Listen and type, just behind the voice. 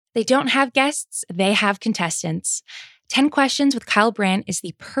They don't have guests, they have contestants. 10 Questions with Kyle Brandt is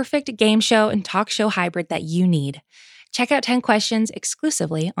the perfect game show and talk show hybrid that you need. Check out 10 Questions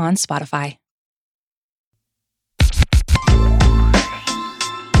exclusively on Spotify.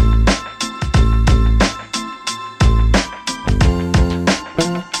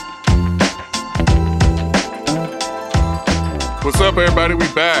 What's up, everybody? We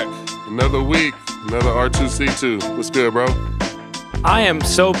back. Another week, another R2C2. What's good, bro? I am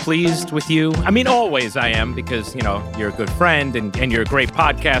so pleased with you. I mean, always I am, because, you know, you're a good friend and you're a great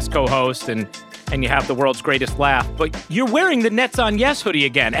podcast co-host and you have the world's greatest laugh. But you're wearing the Nets on Yes hoodie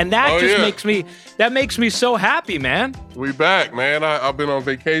again, and that makes me so happy, man. We back, man. I've been on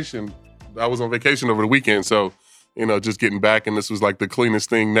vacation. I was on vacation over the weekend, so, you know, just getting back, and this was like the cleanest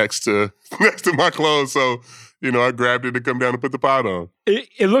thing next to my clothes. So, you know, I grabbed it to come down and put the pot on.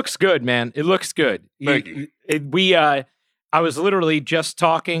 It looks good, man. It looks good. Thank you. I was literally just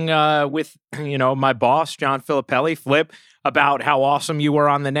talking with, you know, my boss, John Filippelli, Flip, about how awesome you were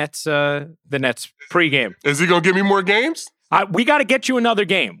on the Nets pregame. Is he going to give me more games? We got to get you another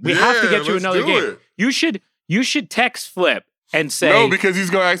game. We have to get you another game. It. You should text Flip and say... No, because he's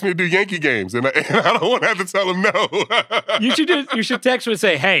going to ask me to do Yankee games, and I don't want to have to tell him no. You should text him and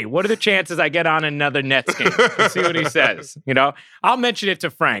say, hey, what are the chances I get on another Nets game? And see what he says. You know, I'll mention it to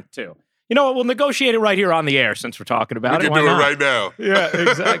Frank, too. You know what? We'll negotiate it right here on the air since we're talking about it. We can do it right now. Yeah,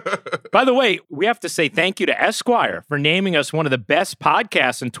 exactly. By the way, we have to say thank you to Esquire for naming us one of the best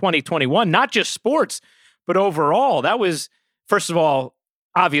podcasts in 2021, not just sports, but overall. That was, first of all,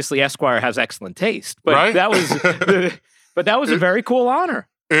 obviously Esquire has excellent taste, but right? that was a very cool honor.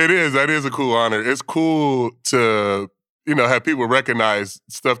 It is. That is a cool honor. It's cool to, you know, have people recognize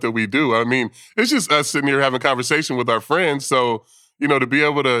stuff that we do. I mean, it's just us sitting here having a conversation with our friends, so... You know, to be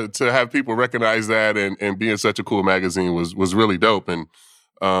able to have people recognize that and be in such a cool magazine was really dope. And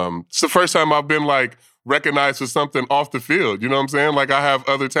it's the first time I've been, like, recognized for something off the field. You know what I'm saying? Like, I have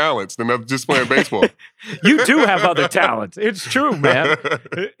other talents than just playing baseball. You do have other talents. It's true, man.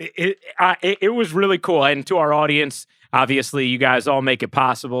 It was really cool. And to our audience, obviously, you guys all make it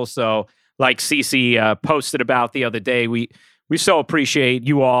possible. So, like Cece posted about the other day, we so appreciate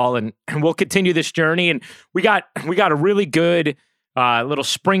you all. And we'll continue this journey. And we got a really good... little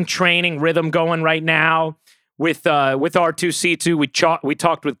spring training rhythm going right now with R2C2. We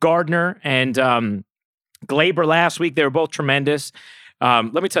talked with Gardner and Glaber last week. They were both tremendous.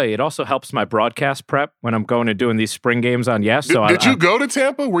 Let me tell you, it also helps my broadcast prep when I'm going and doing these spring games on Yes. Did you go to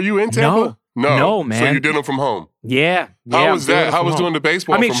Tampa? Were you in Tampa? No, man. So you did them from home? Yeah. How was that? How was doing the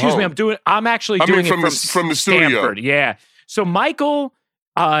baseball from home? Excuse me. I'm actually doing it from the studio. Stanford. Yeah. So Michael,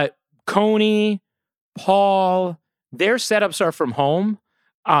 Coney, Paul... Their setups are from home.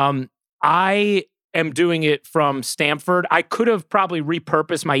 I am doing it from Stanford. I could have probably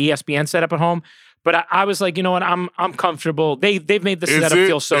repurposed my ESPN setup at home, but I was like, you know what? I'm comfortable. They've made the setup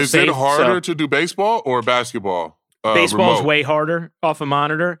feel so safe. Is it harder to do baseball or basketball? Baseball is remote? way harder off a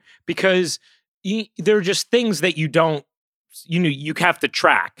monitor because there are just things that you have to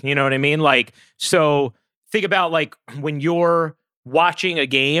track. You know what I mean? Like, so think about like when you're watching a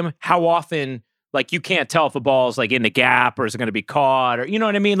game, how often. Like, you can't tell if a ball's, like, in the gap or is it going to be caught or, you know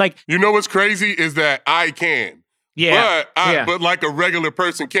what I mean? Like, you know what's crazy is that I can. Yeah. But like, a regular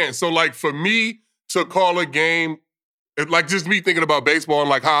person can't. So, like, for me to call a game, like, just me thinking about baseball and,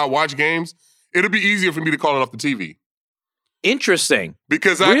 like, how I watch games, it'll be easier for me to call it off the TV. Interesting.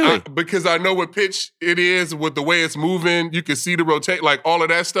 Because I know what pitch it is, with the way it's moving. You can see the rotate, like, all of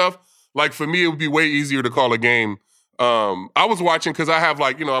that stuff. Like, for me, it would be way easier to call a game. I was watching because I have,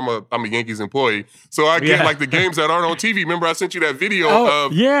 like, you know, I'm a Yankees employee, so I get like the games that aren't on TV. Remember, I sent you that video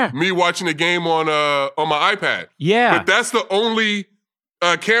of me watching the game on my iPad. Yeah, but that's the only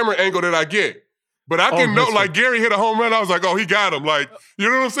camera angle that I get. But I can know, like, Gary hit a home run. I was like, oh, he got him. Like, you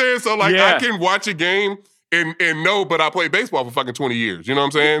know what I'm saying? So, like, I can watch a game and know. But I played baseball for fucking 20 years. You know what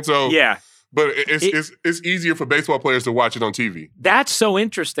I'm saying? So yeah. But it's easier for baseball players to watch it on TV. That's so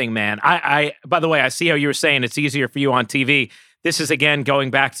interesting, man. I by the way, I see how you were saying it's easier for you on TV. This is, again,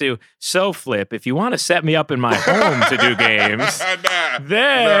 going back to, so Flip, if you want to set me up in my home to do games,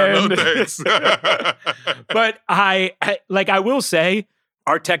 then... no thanks. But I will say,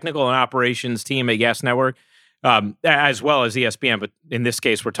 our technical and operations team at Yes Network, as well as ESPN, but in this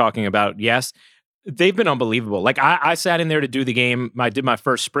case, we're talking about Yes, they've been unbelievable. Like, I sat in there to do the game. I did my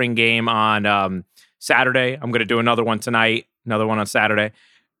first spring game on Saturday. I'm going to do another one tonight, another one on Saturday.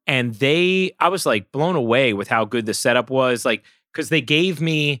 And I was, like, blown away with how good the setup was. Like, because they gave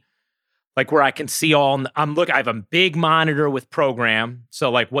me, like, where I can see I have a big monitor with program.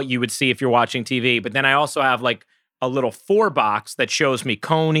 So, like, what you would see if you're watching TV. But then I also have, like, a little 4-box that shows me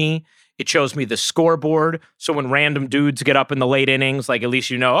Coney. It shows me the scoreboard. So when random dudes get up in the late innings, like at least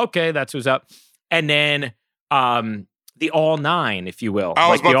you know, okay, that's who's up. And then the all 9, if you will. I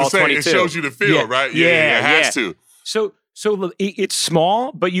was like about the to say, 22. it shows you the field, right? Yeah, it has to. So it's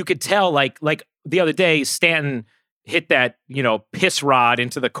small, but you could tell, like the other day, Stanton hit that, piss rod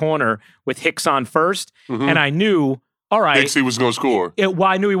into the corner with Hicks on first, and I knew, all right, Hicks, he was going to score. Well,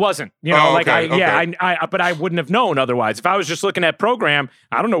 I knew he wasn't. Okay. But I wouldn't have known otherwise. If I was just looking at program,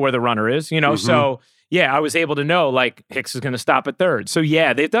 I don't know where the runner is, So yeah, I was able to know like Hicks is going to stop at third. So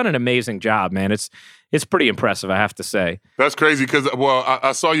yeah, they've done an amazing job, man. It's pretty impressive, I have to say. That's crazy because,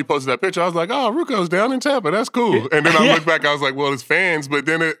 I saw you posted that picture. I was like, oh, Ruocco's down in Tampa. That's cool. And then I looked back, I was like, well, it's fans. But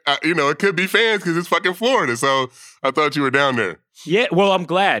then, it could be fans because it's fucking Florida. So I thought you were down there. Yeah, well, I'm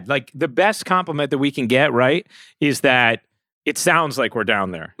glad. Like, the best compliment that we can get, right, is that it sounds like we're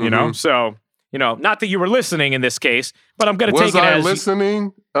down there, you know? So, not that you were listening in this case, but I'm going to take it as... Was I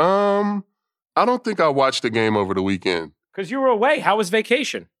listening? I don't think I watched the game over the weekend. Because you were away. How was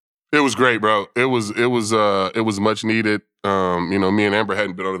vacation? It was great, bro. It was much needed. Me and Amber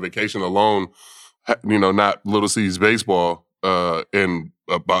hadn't been on a vacation alone, not Little C's baseball in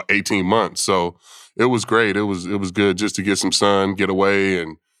about 18 months. So it was great. It was good just to get some sun, get away,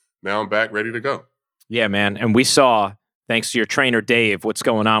 and now I'm back ready to go. Yeah, man. And we saw, thanks to your trainer Dave, what's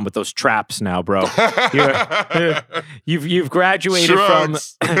going on with those traps now, bro. You've graduated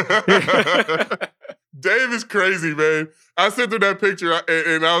Shrugs. From Dave is crazy, man. I sent him that picture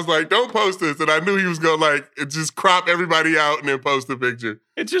and I was like, don't post this. And I knew he was going to just crop everybody out and then post the picture.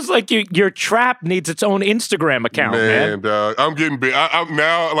 It's just like your trap needs its own Instagram account, man. I'm getting big. I'm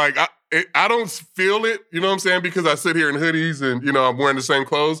now I don't feel it, you know what I'm saying? Because I sit here in hoodies and, I'm wearing the same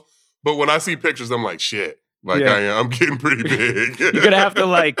clothes. But when I see pictures, I'm like, shit. I'm getting pretty big. You're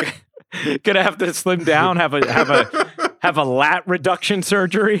gonna have to slim down, have a lat reduction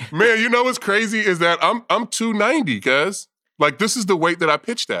surgery. Man, you know what's crazy is that I'm 290, cuz. Like, this is the weight that I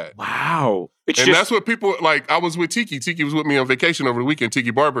pitched at. Wow. That's what people, I was with Tiki. Tiki was with me on vacation over the weekend, Tiki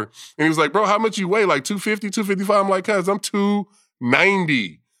Barber. And he was like, bro, how much you weigh? Like 250, 255? I'm like, cuz, I'm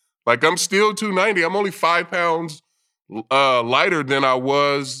 290. Like, I'm still 290. I'm only 5 pounds lighter than I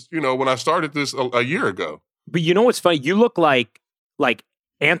was, when I started this a year ago. But you know what's funny? You look like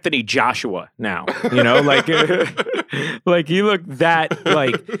Anthony Joshua now, like you look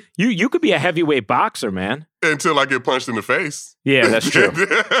that, you could be a heavyweight boxer, man. Until I get punched in the face. Yeah, that's true.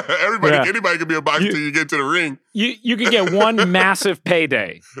 Anybody can be a boxer until you get to the ring. You could get one massive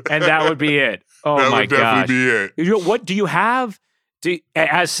payday, and that would be it. Oh my gosh. That would definitely be it. What do you have?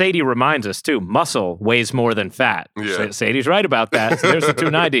 As Sadie reminds us too, muscle weighs more than fat. Yeah. Sadie's right about that. So there's the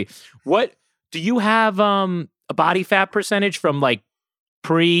 290. What do you have? A body fat percentage from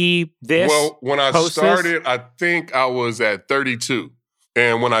pre this? Well, when I started, I think I was at 32,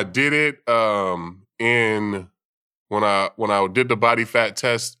 and when I did it, when I did the body fat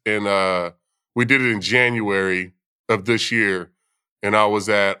test, and we did it in January of this year, and I was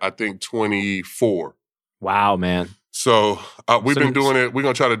at, I think, 24. Wow, man. So we've been doing it. We're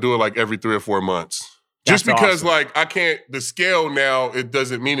going to try to do it every 3 or 4 months. Just because awesome. I can't, the scale now, it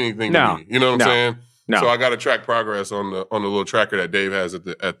doesn't mean anything to me. You know what I'm saying? No. So I got to track progress on the little tracker that Dave has at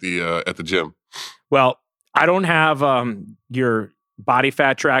the gym. Well, I don't have your body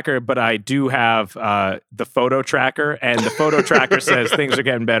fat tracker, but I do have the photo tracker, and the photo tracker says things are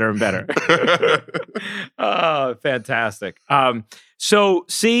getting better and better. Oh, fantastic. So,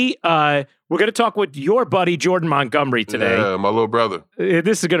 we're going to talk with your buddy, Jordan Montgomery, today. Yeah, my little brother.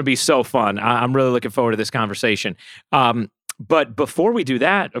 This is going to be so fun. I'm really looking forward to this conversation. But before we do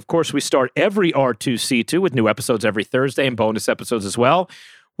that, of course, we start every R2C2 with new episodes every Thursday and bonus episodes as well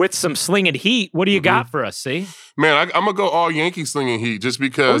with some slinging heat. What do you got for us, C? Man, I'm going to go all Yankee slinging heat just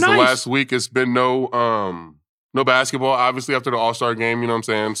because the last week it's been no basketball, obviously, after the All-Star game, you know what I'm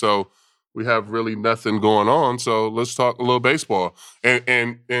saying? So we have really nothing going on. So let's talk a little baseball.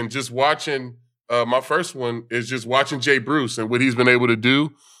 And just watching, my first one is just watching Jay Bruce and what he's been able to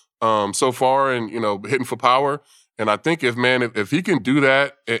do so far and, hitting for power. And I think if he can do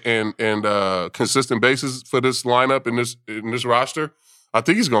that and consistent basis for this lineup in this roster, I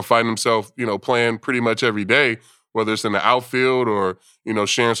think he's going to find himself, playing pretty much every day, whether it's in the outfield or,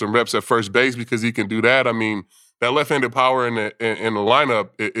 sharing some reps at first base because he can do that. I mean, that left-handed power in the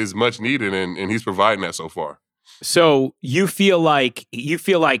lineup is much needed, and he's providing that so far. So you feel like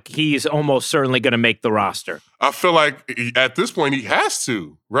he's almost certainly going to make the roster? I feel like at this point he has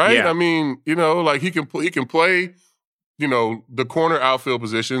to, right? Yeah. I mean, he can play, the corner outfield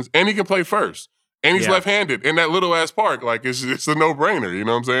positions, and he can play first. And he's left-handed in that little-ass park. It's a no-brainer, you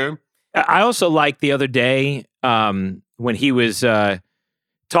know what I'm saying? I also liked the other day, when he was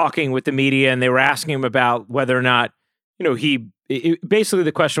talking with the media, and they were asking him about whether or not, basically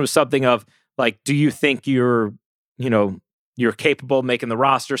the question was something of like, do you think you're capable of making the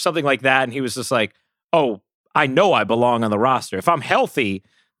roster, something like that. And he was just like, oh, I know I belong on the roster. If I'm healthy,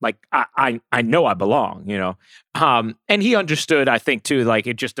 like I know I belong, and he understood, I think too, like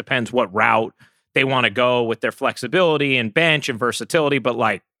it just depends what route they want to go with their flexibility and bench and versatility. But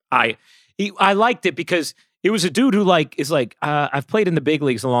like, I liked it because it was a dude who I've played in the big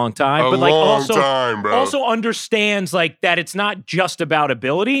leagues a long time, but like also understands like that it's not just about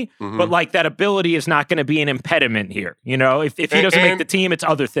ability, but like that ability is not going to be an impediment here. If he doesn't make the team, it's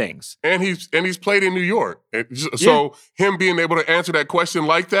other things. And he's played in New York, so him being able to answer that question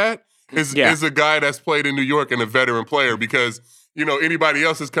like that is a guy that's played in New York and a veteran player because. Anybody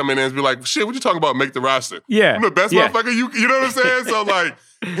else is coming in and be like, shit, what you talking about? Make the roster. Yeah. I'm the best motherfucker. You know what I'm saying? So, like,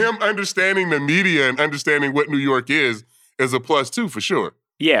 him understanding the media and understanding what New York is a plus too, for sure.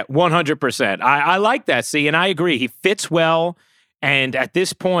 Yeah, 100%. I like that, see, and I agree. He fits well, and at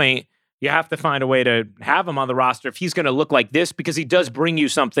this point, you have to find a way to have him on the roster if he's going to look like this, because he does bring you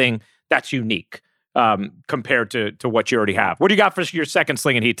something that's unique compared to what you already have. What do you got for your second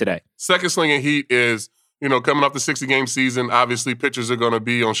slinging heat today? Second slinging heat is... coming off the 60-game season, obviously pitchers are going to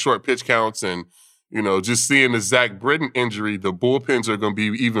be on short pitch counts. And, just seeing the Zach Britton injury, the bullpens are going to be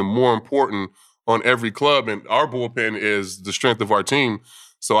even more important on every club. And our bullpen is the strength of our team.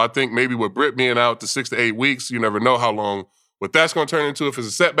 So I think maybe with Britt being out to 6 to 8 weeks, you never know how long what that's going to turn into, if it's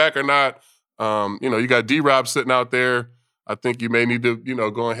a setback or not. You got D-Rob sitting out there. I think you may need to,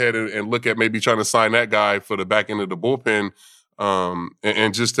 go ahead and look at maybe trying to sign that guy for the back end of the bullpen.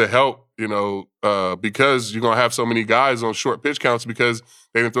 And just to help, because you're going to have so many guys on short pitch counts because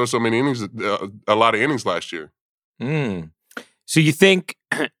they didn't throw so many innings, a lot of innings last year. So you think,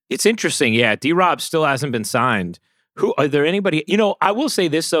 it's interesting, yeah, D-Rob still hasn't been signed. Are there anybody, I will say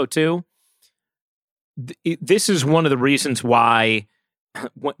this though too, this is one of the reasons why,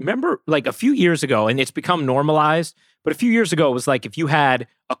 remember like a few years ago, and it's become normalized, but a few years ago it was like if you had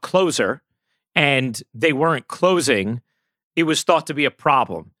a closer and they weren't closing, it was thought to be a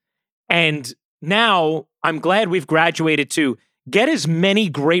problem. And now I'm glad we've graduated to get as many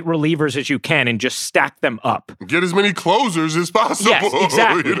great relievers as you can and just stack them up. Get as many closers as possible. Yes,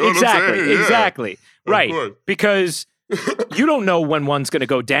 exactly. Exactly. Yeah. Right. Because you don't know when one's going to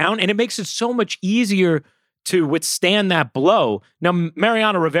go down, and it makes it so much easier to withstand that blow. Now,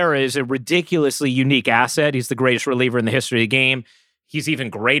 Mariano Rivera is a ridiculously unique asset. He's the greatest reliever in the history of the game. He's even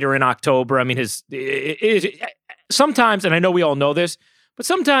greater in October. I mean, sometimes, and I know we all know this, but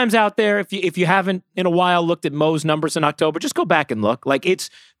sometimes out there, if you haven't in a while looked at Mo's numbers in October, just go back and look. Like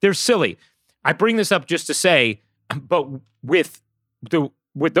they're silly. I bring this up just to say, but with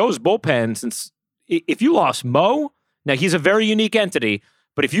those bullpens, and if you lost Mo, now he's a very unique entity,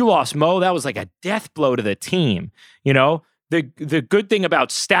 but if you lost Mo, that was like a death blow to the team. The good thing about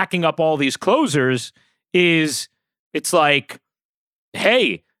stacking up all these closers is it's like,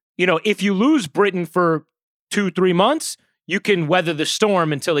 hey, if you lose Britton for 2-3 months, you can weather the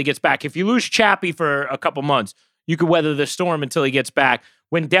storm until he gets back. If you lose Chappie for a couple months, you could weather the storm until he gets back.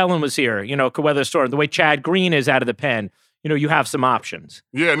 When Dellin was here, could weather the storm. The way Chad Green is out of the pen, you have some options.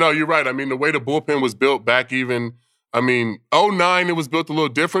 Yeah, no, you're right. I mean, the way the bullpen was built back even, 2009, it was built a little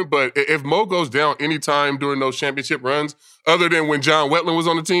different, but if Mo goes down anytime during those championship runs, other than when John Wetland was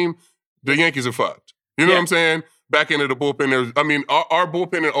on the team, the Yankees are fucked. You know what I'm saying? Back into the bullpen, our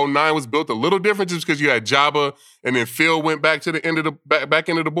bullpen in 2009 was built a little different just because you had Jabba and then Phil went back to the end of the back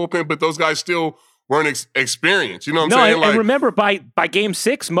end of the bullpen, but those guys still weren't experienced. You know what I'm saying? And remember by game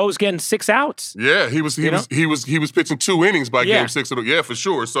 6, Mo's getting 6 outs. Yeah, he was pitching 2 innings by game 6. Yeah, for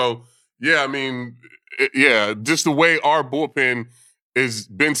sure. So just the way our bullpen has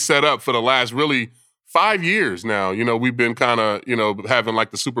been set up for the last really 5 years now, we've been kind of, having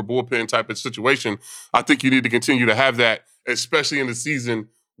like the super bullpen type of situation. I think you need to continue to have that, especially in the season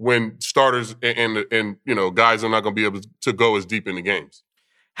when starters and guys are not going to be able to go as deep in the games.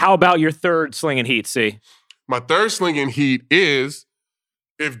 How about your third slinging heat, C? My third slinging heat is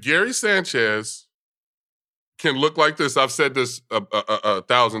if Gary Sanchez can look like this, I've said this a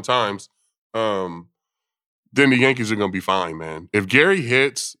 1,000 times, then the Yankees are going to be fine, man. If Gary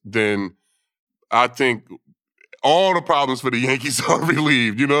hits, then I think all the problems for the Yankees are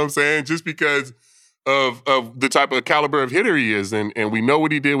relieved. You know what I'm saying? Just because of the type of caliber of hitter he is. And we know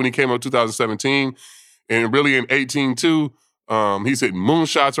what he did when he came up 2017. And really in 18 too, he's hitting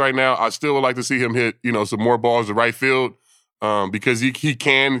moonshots right now. I still would like to see him hit, some more balls to right field because he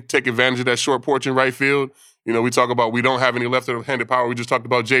can take advantage of that short porch in right field. We talk about we don't have any left-handed power. We just talked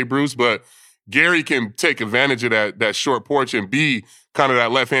about Jay Bruce, but Gary can take advantage of that short porch and be kind of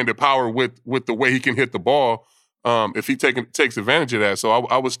that left-handed power with the way he can hit the ball if he takes advantage of that. So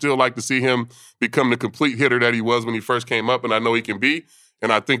I would still like to see him become the complete hitter that he was when he first came up, and I know he can be.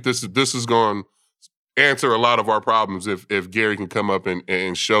 And I think this is going to answer a lot of our problems if Gary can come up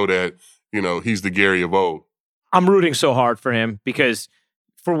and show that, he's the Gary of old. I'm rooting so hard for him because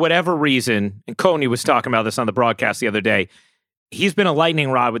for whatever reason, and Coney was talking about this on the broadcast the other day, he's been a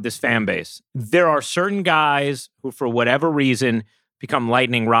lightning rod with this fan base. There are certain guys who, for whatever reason, become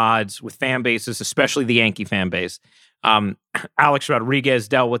lightning rods with fan bases, especially the Yankee fan base. Alex Rodriguez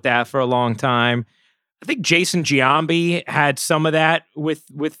dealt with that for a long time. I think Jason Giambi had some of that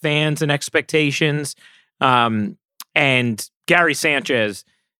with fans and expectations. And Gary Sanchez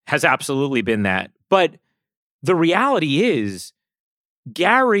has absolutely been that. But the reality is,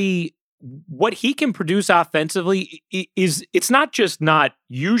 Gary, what he can produce offensively it's not just not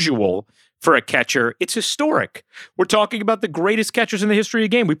usual for a catcher, it's historic. We're talking about the greatest catchers in the history of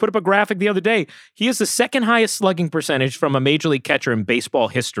the game. We put up a graphic the other day. He has the second highest slugging percentage from a major league catcher in baseball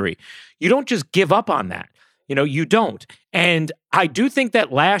history. You don't just give up on that. You don't. And I do think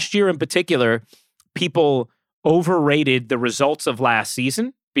that last year in particular, people overrated the results of last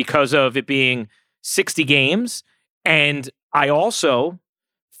season because of it being 60 games. And I also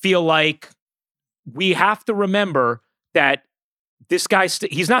feel like we have to remember that this guy,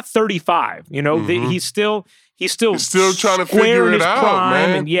 he's not 35. He's still trying to figure it out,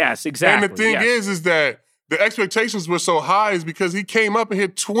 man. And yes, exactly. And the thing is that the expectations were so high is because he came up and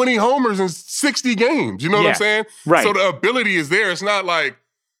hit 20 homers in 60 games. You know what I'm saying? Right. So the ability is there. It's not like,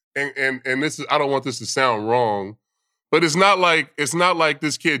 and this is, I don't want this to sound wrong, but it's not like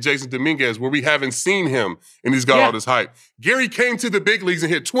this kid, Jason Dominguez, where we haven't seen him and he's got all this hype. Gary came to the big leagues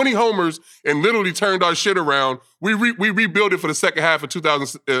and hit 20 homers and literally turned our shit around. We rebuilt it for the second half of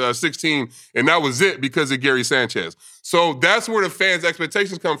 2016, and that was it because of Gary Sanchez. So that's where the fans'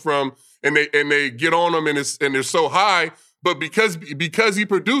 expectations come from, and they get on him, and they're so high. But because he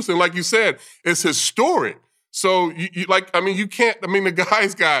produced, and like you said, it's historic. So you can't. The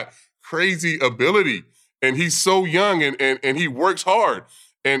guy's got crazy ability. And he's so young and he works hard.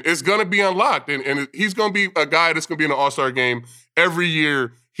 And it's going to be unlocked. And he's going to be a guy that's going to be in the All-Star game every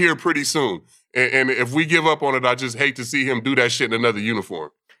year here pretty soon. And if we give up on it, I just hate to see him do that shit in another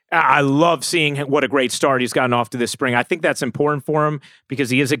uniform. I love seeing what a great start he's gotten off to this spring. I think that's important for him because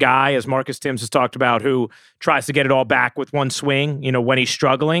he is a guy, as Marcus Timms has talked about, who tries to get it all back with one swing, when he's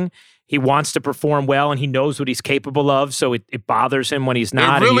struggling. He wants to perform well, and he knows what he's capable of, so it bothers him when he's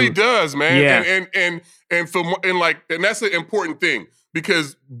not. It really does, man. Yeah. And that's an important thing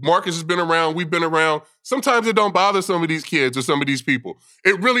because Marcus has been around, we've been around. Sometimes it don't bother some of these kids or some of these people.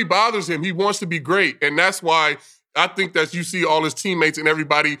 It really bothers him. He wants to be great, and that's why I think that you see all his teammates and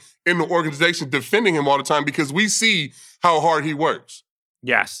everybody in the organization defending him all the time because we see how hard he works.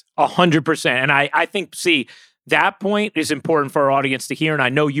 Yes, 100%. And I think, that point is important for our audience to hear, and I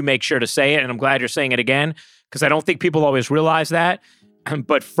know you make sure to say it, and I'm glad you're saying it again, because I don't think people always realize that.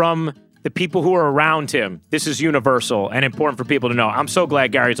 But from the people who are around him, this is universal and important for people to know. I'm so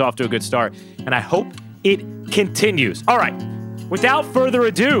glad Gary's off to a good start, and I hope it continues. All right, without further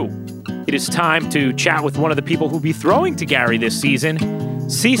ado, it is time to chat with one of the people who'll be throwing to Gary this season,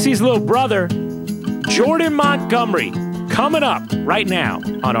 CeCe's little brother, Jordan Montgomery, coming up right now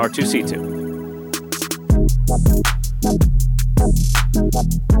on R2C2.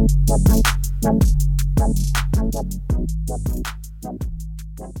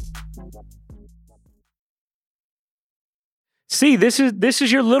 See, this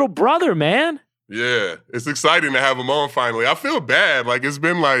is your little brother, man. Yeah, it's exciting to have him on finally. I feel bad. It's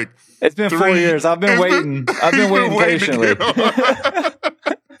been 4 years. I've been waiting. I've been waiting patiently.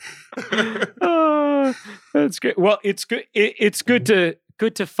 That's good. Well, it's good. It's good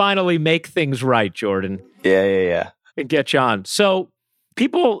to finally make things right, Jordan. Yeah. And get you on. So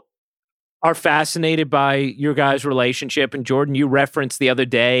people are fascinated by your guys' relationship. And Jordan, you referenced the other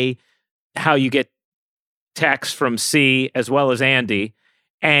day how you get texts from C as well as Andy.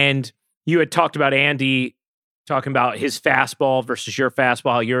 And you had talked about Andy talking about his fastball versus your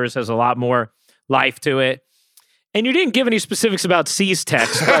fastball. How yours has a lot more life to it. And you didn't give any specifics about C's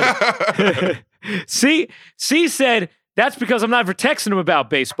text, but C said, that's because I'm not ever texting him about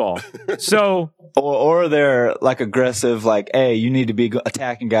baseball. So, or they're aggressive, hey, you need to be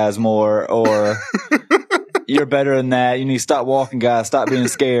attacking guys more, or you're better than that. You need to stop walking, guys. Stop being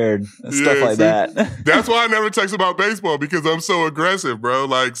scared. Stuff like that. That's why I never text about baseball, because I'm so aggressive, bro.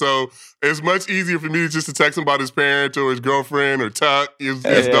 Like, so it's much easier for me just to text him about his parent or his girlfriend or Tuck, his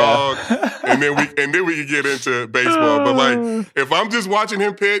dog, and then we can get into baseball. But like, if I'm just watching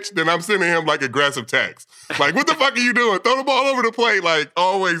him pitch, then I'm sending him like aggressive text. Like, what the fuck are you doing? Throw the ball over the plate. Like,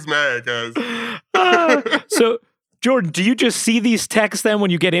 always mad, guys. So, Jordan, do you just see these texts then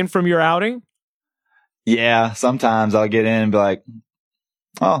when you get in from your outing? Yeah, sometimes I'll get in and be like,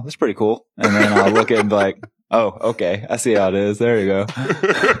 oh, that's pretty cool. And then I'll look at it and be like, oh, okay, I see how it is. There you go.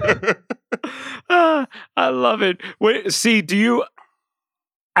 I love it. Wait, see, do you,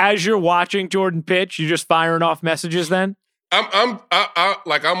 as you're watching Jordan pitch, you just firing off messages then? I'm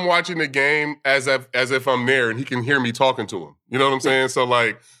watching the game as if I'm there and he can hear me talking to him. You know what I'm saying? So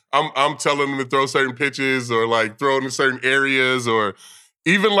like, I'm telling him to throw certain pitches or like throw in certain areas, or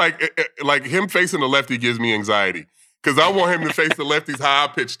even like him facing the lefty gives me anxiety because I want him to face the lefties how I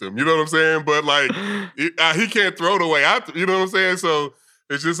pitched them. You know what I'm saying? But like he can't throw the way I. You know what I'm saying? So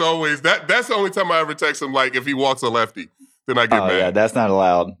it's just always that. That's the only time I ever text him. Like if he walks a lefty, then I get mad. Yeah, that's not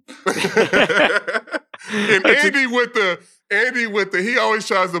allowed. And Andy with the he always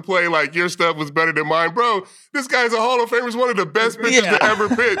tries to play like your stuff was better than mine. Bro, this guy's a Hall of Famer. He's one of the best pitchers to ever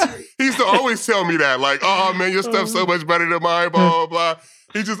pitch. He used to always tell me that. Like, oh, man, your stuff's so much better than mine, blah, blah, blah.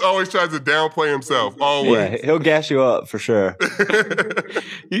 He just always tries to downplay himself, always. Yeah, he'll gas you up for sure.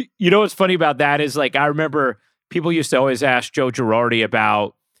 You know what's funny about that is, like, I remember people used to always ask Joe Girardi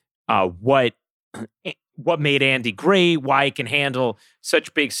about what made Andy great, why he can handle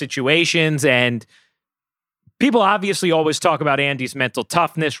such big situations, and people obviously always talk about Andy's mental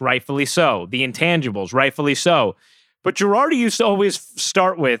toughness, rightfully so. The intangibles, rightfully so. But Girardi used to always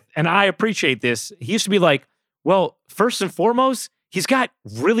start with, and I appreciate this, he used to be like, well, first and foremost, he's got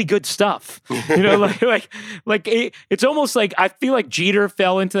really good stuff. You know, it's almost like, I feel like Jeter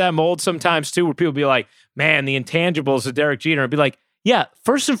fell into that mold sometimes too, where people be like, man, the intangibles of Derek Jeter. And be like, yeah,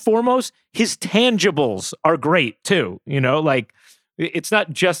 first and foremost, his tangibles are great too. You know, like, it's not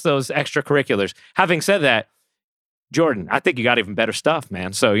just those extracurriculars. Having said that, Jordan, I think you got even better stuff,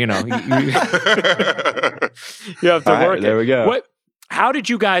 man. So, you know, you have to work it. There we go. How did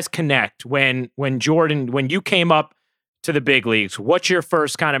you guys connect when you came up to the big leagues? What's your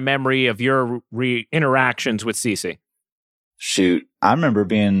first kind of memory of your interactions with CeCe? Shoot, I remember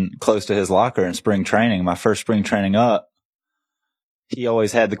being close to his locker in spring training. My first spring training up, he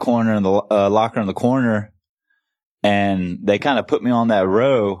always had the corner in the locker in the corner, and they kind of put me on that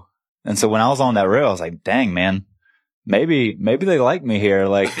row. And so when I was on that row, I was like, dang, man. Maybe they like me here.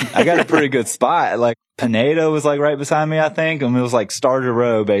 Like, I got a pretty good spot. Like, Pineda was like right beside me, I think. And it was like starter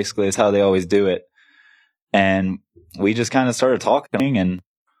row, basically, is how they always do it. And we just kind of started talking. And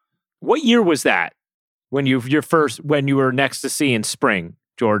what year was that when you were next to C in spring,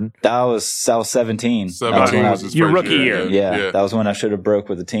 Jordan? That was 17. 17 was his your first rookie year. Yeah, that was when I should have broke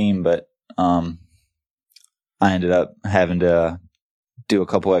with the team, but I ended up having to do a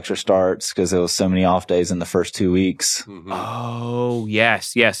couple extra starts because there was so many off days in the first 2 weeks. Mm-hmm. Oh,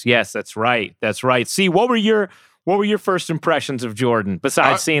 yes. That's right. See, what were your first impressions of Jordan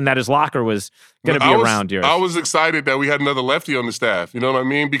besides seeing that his locker was going to be around yours? I was excited that we had another lefty on the staff. You know what I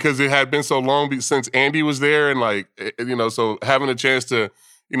mean? Because it had been so long since Andy was there, and like, you know, so having a chance to,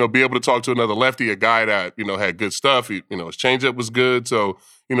 you know, be able to talk to another lefty, a guy that, you know, had good stuff. His changeup was good. So,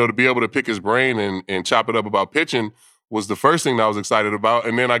 you know, to be able to pick his brain and chop it up about pitching was the first thing that I was excited about.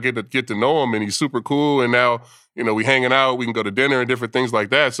 And then I get to know him, and he's super cool. And now, you know, we hanging out, we can go to dinner and different things like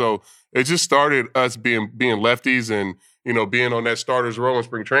that. So it just started us being lefties and, you know, being on that starter's row in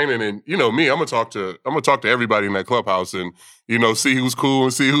spring training. And, you know, me, I'm gonna talk to everybody in that clubhouse and, you know, see who's cool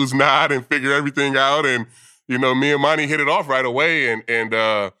and see who's not and figure everything out. And, you know, me and Monty hit it off right away. And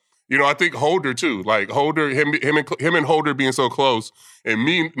you know, I think Holder too. Like Holder, him and Holder being so close, and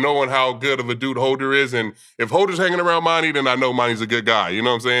me knowing how good of a dude Holder is. And if Holder's hanging around Monty, then I know Monty's a good guy. You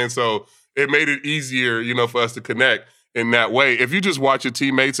know what I'm saying? So it made it easier, you know, for us to connect in that way. If you just watch your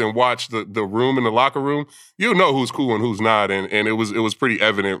teammates and watch the room in the locker room, you'll know who's cool and who's not. And it was pretty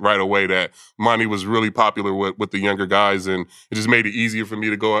evident right away that Monty was really popular with the younger guys, and it just made it easier for me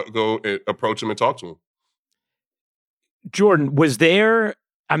to go and approach him and talk to him. Jordan, was there?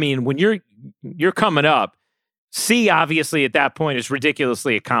 I mean, when you're coming up, C obviously at that point is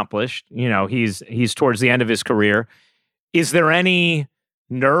ridiculously accomplished. You know, he's towards the end of his career. Is there any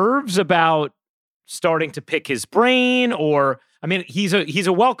nerves about starting to pick his brain? Or, I mean, he's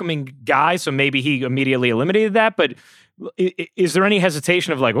a welcoming guy, so maybe he immediately eliminated that. But is there any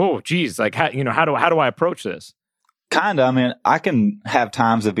hesitation of like, oh, geez, like how do I approach this? Kind of. I mean, I can have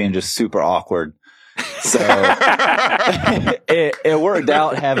times of being just super awkward. So it worked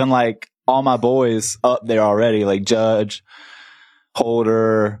out having like all my boys up there already, like Judge,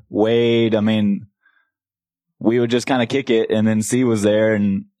 Holder, Wade. I mean, we would just kind of kick it, and then C was there,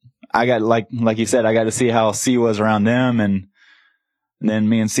 and I got like you said, I got to see how C was around them, and then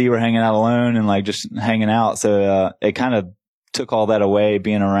me and C were hanging out alone and like just hanging out. So it kind of took all that away,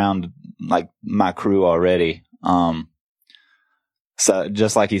 being around like my crew already. So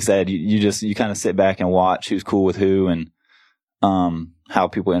just like you said, you kind of sit back and watch who's cool with who and how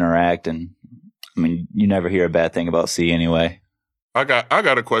people interact. And I mean, you never hear a bad thing about C anyway. I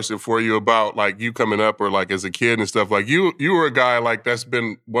got a question for you about like you coming up or like as a kid and stuff. Like you were a guy like that's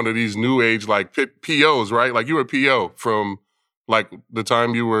been one of these new age like POs, right? Like you were a PO from like the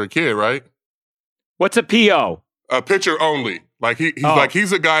time you were a kid, right? What's a PO? A pitcher only. Like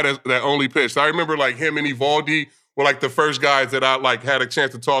he's a guy that only pitched. I remember like him and Evaldi were like the first guys that I like had a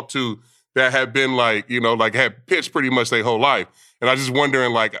chance to talk to that had been like, you know, like had pitched pretty much their whole life. And I was just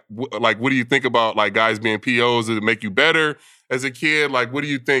wondering like what do you think about like guys being POs? Does it make you better as a kid? Like, what do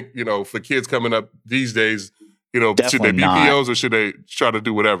you think, you know, for kids coming up these days, you know, should they be POs or should they try to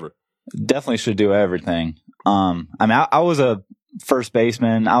do whatever? Definitely should do everything. I mean, I was a first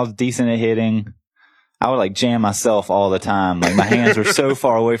baseman. I was decent at hitting. I would like jam myself all the time. Like my hands were so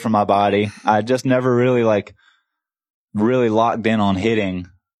far away from my body. I just never really locked in on hitting.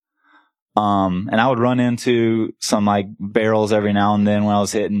 And I would run into some like barrels every now and then when I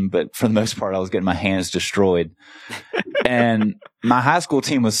was hitting, but for the most part, I was getting my hands destroyed. And my high school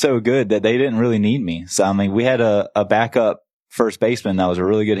team was so good that they didn't really need me. So, I mean, we had a backup first baseman that was a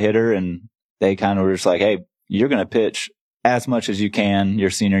really good hitter, and they kind of were just like, hey, you're going to pitch as much as you can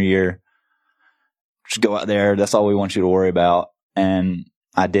your senior year. Just go out there. That's all we want you to worry about. And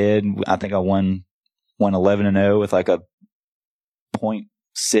I did. I think I won 11-0 with like a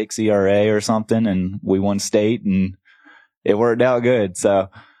 0.6 ERA or something, and we won state, and it worked out good. So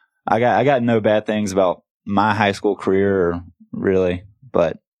I got no bad things about my high school career, really.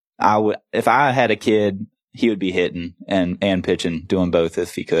 But if I had a kid, he would be hitting and pitching, doing both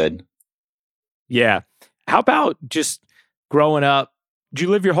if he could. Yeah. How about just growing up? Did you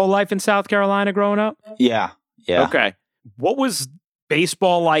live your whole life in South Carolina growing up? Yeah. Okay. What was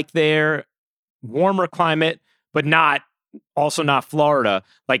baseball like there? Warmer climate, but also not Florida.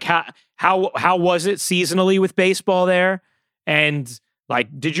 Like how was it seasonally with baseball there? And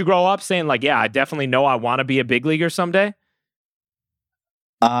like, did you grow up saying like, yeah, I definitely know I want to be a big leaguer someday?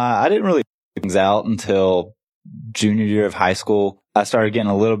 I didn't really figure things out until junior year of high school. I started getting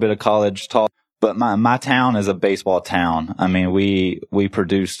a little bit of college talk, but my town is a baseball town. I mean, we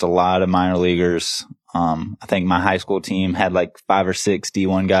produced a lot of minor leaguers. I think my high school team had like 5 or 6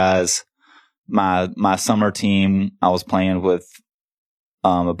 D1 guys. My summer team, I was playing with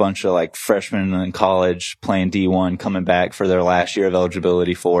a bunch of like freshmen in college playing D1, coming back for their last year of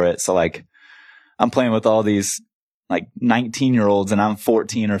eligibility for it. So like I'm playing with all these like 19-year-olds and I'm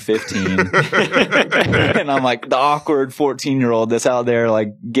 14 or 15. And I'm like the awkward 14-year-old that's out there like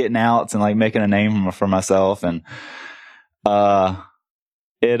getting outs and like making a name for myself. And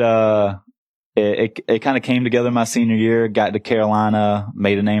it kind of came together my senior year, got to Carolina,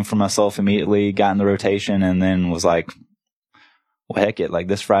 made a name for myself immediately, got in the rotation, and then was like, well, heck it, like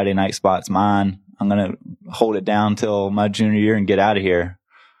this Friday night spot's mine. I'm going to hold it down till my junior year and get out of here.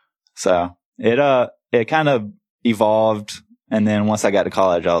 So it kind of evolved. And then once I got to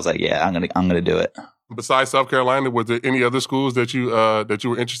college, I was like, yeah, I'm going to do it. Besides South Carolina, were there any other schools that you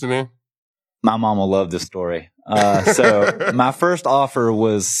were interested in? My mom will love this story. So my first offer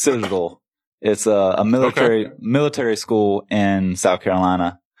was Citadel. It's a military school in South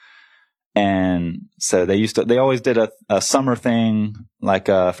Carolina. And so they always did a summer thing like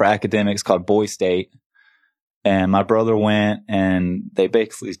for academics called Boy State. And my brother went, and they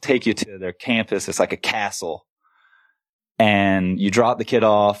basically take you to their campus. It's like a castle. And you drop the kid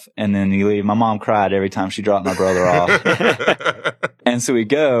off and then you leave. My mom cried every time she dropped my brother off. And so we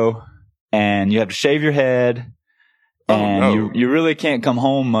go, and you have to shave your head. And you really can't come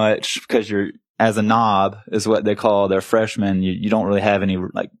home much because you're, as a knob is what they call their freshmen. You don't really have any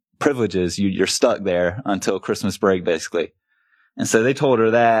like privileges. You're stuck there until Christmas break, basically. And so they told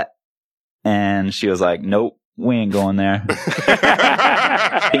her that, and she was like, nope, we ain't going there.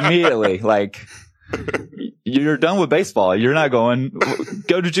 Immediately, like, you're done with baseball. You're not going.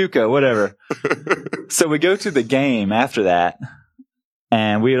 Go to JUCO, whatever. So we go to the game after that.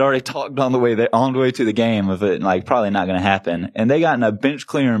 And we had already talked on the way to the game of it, like probably not going to happen. And they got in a bench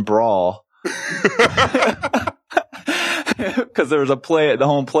clearing brawl because there was a play at the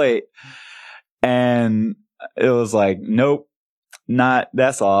home plate, and it was like, nope,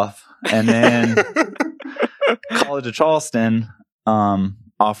 that's off. And then College of Charleston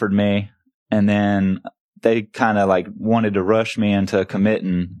offered me, and then they kind of like wanted to rush me into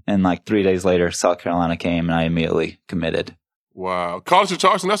committing, and like 3 days later, South Carolina came, and I immediately committed. Wow. College of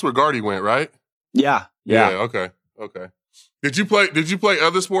Charleston, that's where Gardy went, right? Yeah. Okay. Did you play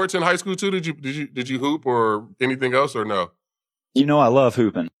other sports in high school too? Did you hoop or anything else or no? You know, I love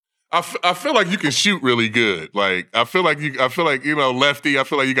hooping. I feel like you can shoot really good. Like I feel like you know, lefty. I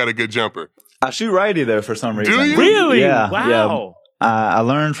feel like you got a good jumper. I shoot righty though for some reason. Do you? Really? Yeah. Wow. Yeah. I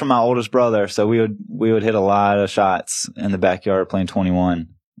learned from my oldest brother, so we would hit a lot of shots in the backyard playing 21.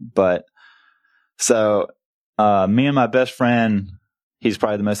 But so me and my best friend, he's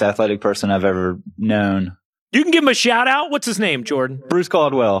probably the most athletic person I've ever known. You can give him a shout out. What's his name, Jordan? Bruce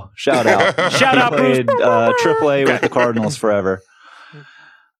Caldwell. Shout out. Shout out, played, Bruce. AAA with the Cardinals forever.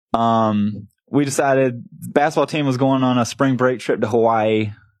 We decided the basketball team was going on a spring break trip to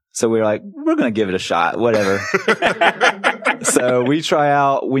Hawaii. So we were like, we're going to give it a shot, whatever. So we try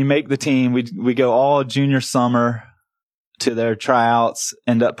out, we make the team. We go all junior summer to their tryouts,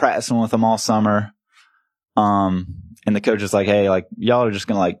 end up practicing with them all summer. And the coach is like, hey, like y'all are just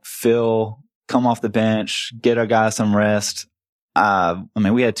going to like come off the bench, get our guys some rest. I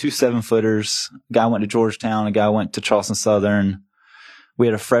mean, we had 2 7-footers. A guy went to Georgetown. A guy went to Charleston Southern. We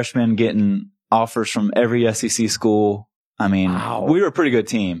had a freshman getting offers from every SEC school. I mean, We were a pretty good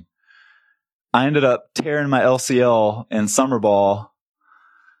team. I ended up tearing my LCL in summer ball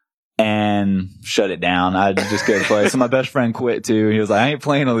and shut it down. I just couldn't play. So my best friend quit too. He was like, I ain't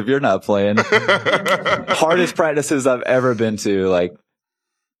playing if you're not playing. Hardest practices I've ever been to. Like,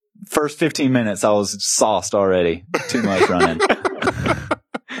 first 15 minutes, I was sauced already. Too much running.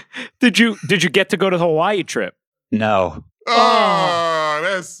 Did you get to go to the Hawaii trip? No. Oh,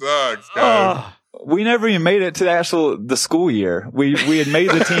 that sucks, guys. We never even made it to the school year. We had made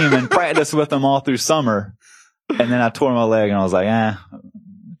the team and practiced with them all through summer. And then I tore my leg and I was like,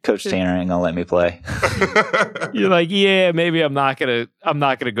 Coach Tanner ain't gonna let me play. You're like, yeah, maybe I'm not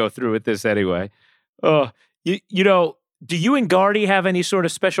gonna go through with this anyway. You know, do you and Gardy have any sort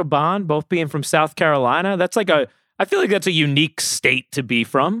of special bond, both being from South Carolina? I feel like that's a unique state to be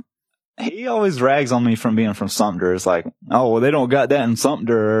from. He always rags on me from being from Sumter. It's like, oh, well, they don't got that in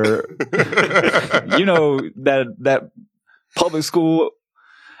Sumter. You know, that public school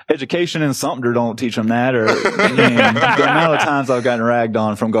education in Sumter don't teach them that. Or the amount of times I've gotten ragged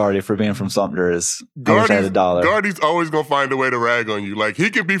on from Gardy for being from Sumter is I wish I had $1. Gardy's always going to find a way to rag on you. Like,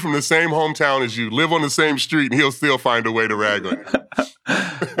 he could be from the same hometown as you, live on the same street, and he'll still find a way to rag on you.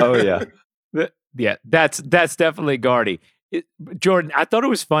 Oh, yeah. Yeah, that's definitely Gardy. Jordan, I thought it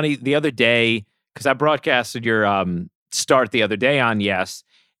was funny the other day because I broadcasted your start the other day on Yes.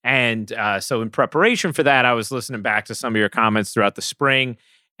 And so in preparation for that, I was listening back to some of your comments throughout the spring.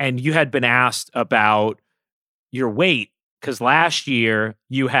 And you had been asked about your weight because last year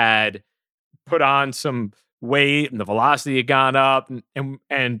you had put on some weight and the velocity had gone up.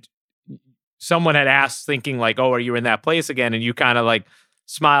 And someone had asked thinking like, oh, are you in that place again? And you kind of like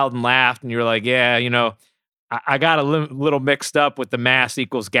smiled and laughed. And you were like, yeah, you know, I got a little mixed up with the mass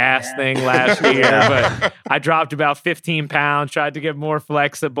equals gas thing last year, but I dropped about 15 pounds, tried to get more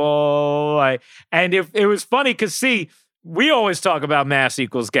flexible. And it was funny because, see, we always talk about mass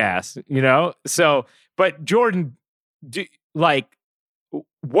equals gas, you know? So, but Jordan,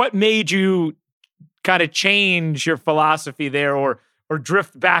 what made you kind of change your philosophy there or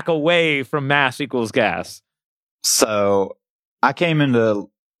drift back away from mass equals gas? So I came into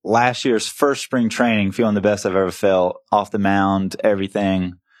last year's first spring training feeling the best I've ever felt, off the mound,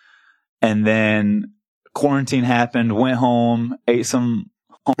 everything. And then quarantine happened, went home, ate some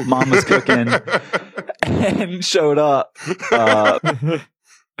mama's cooking, and showed up. I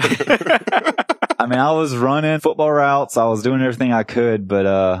mean, I was running football routes. I was doing everything I could,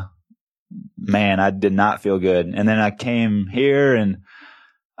 but man, I did not feel good. And then I came here and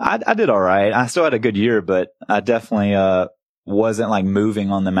I did all right. I still had a good year, but I definitely wasn't like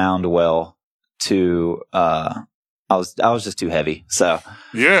moving on the mound well I was just too heavy. So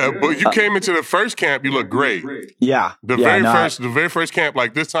yeah, but you came into the first camp, you looked great. Yeah. The very first camp,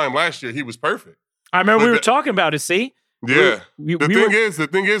 like this time last year, he was perfect. I remember we were talking about it, see? Yeah. The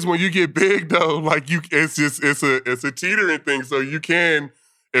thing is when you get big though, like it's a teetering thing. So you can,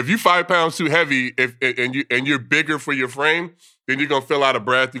 if you 5 pounds too heavy and you're bigger for your frame, then you're gonna feel out of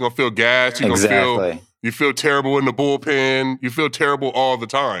breath, you're gonna feel gas, you're gonna feel you feel terrible in the bullpen. You feel terrible all the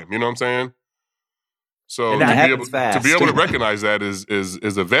time. You know what I'm saying? So to be able to recognize that is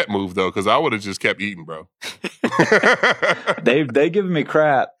a vet move though, because I would have just kept eating, bro. They giving me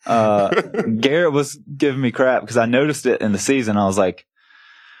crap. Garrett was giving me crap because I noticed it in the season. I was like,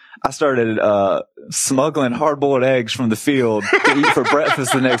 I started smuggling hard-boiled eggs from the field to eat for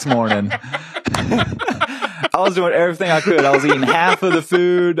breakfast the next morning. I was doing everything I could. I was eating half of the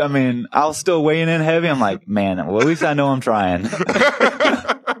food. I mean, I was still weighing in heavy. I'm like, man, well, at least I know I'm trying.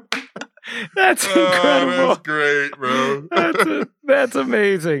 That's incredible. That's great, bro. That's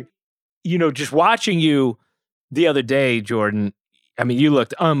amazing. You know, just watching you the other day, Jordan, I mean, you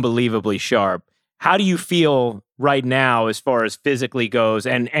looked unbelievably sharp. How do you feel right now as far as physically goes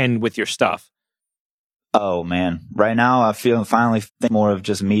and with your stuff? Oh, man. Right now, I feel finally think more of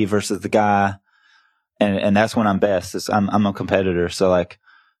just me versus the guy. And that's when I'm best. I'm a competitor. So, like,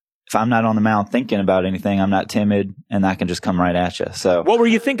 if I'm not on the mound thinking about anything, I'm not timid, and I can just come right at you. So, what were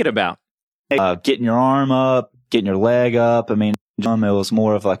you thinking about? Getting your arm up, getting your leg up. I mean, it was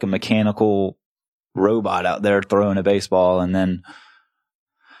more of like a mechanical robot out there throwing a baseball, and then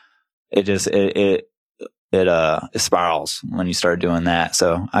it just it spirals when you start doing that.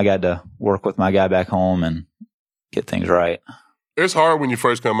 So I got to work with my guy back home and get things right. It's hard when you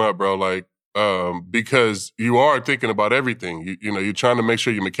first come up, bro. Like, because you are thinking about everything. You know, you're trying to make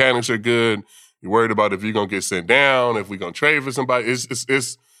sure your mechanics are good. You're worried about if you're gonna get sent down, if we're gonna trade for somebody.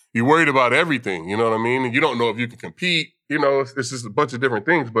 It's you're worried about everything. You know what I mean? And you don't know if you can compete. You know, it's just a bunch of different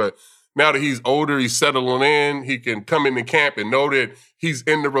things. But now that he's older, he's settling in. He can come into camp and know that he's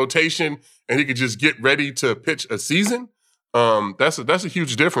in the rotation, and he could just get ready to pitch a season. That's a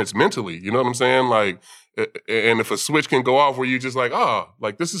huge difference mentally. You know what I'm saying? Like, and if a switch can go off where you just like,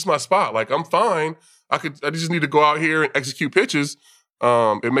 like this is my spot. Like I'm fine. I just need to go out here and execute pitches.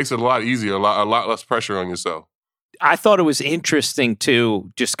 It makes it a lot easier, a lot less pressure on yourself. I thought it was interesting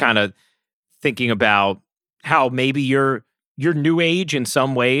too, just kind of thinking about how maybe you're new age in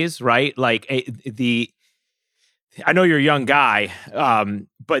some ways, right? Like I know you're a young guy,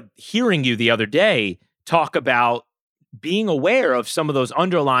 but hearing you the other day talk about being aware of some of those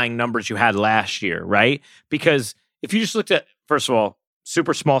underlying numbers you had last year, right? Because if you just looked at, first of all,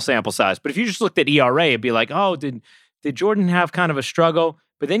 super small sample size, but if you just looked at ERA, it'd be like, oh, did Jordan have kind of a struggle?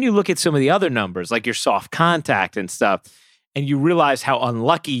 But then you look at some of the other numbers, like your soft contact and stuff, and you realize how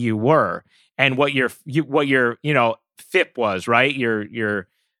unlucky you were and what your FIP was, right? Your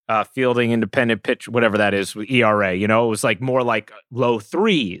fielding independent pitch, whatever that is, with ERA. You know, it was like more like low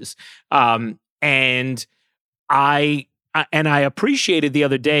threes. And I appreciated the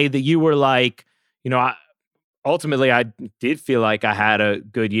other day that you were like, you know, ultimately, I did feel like I had a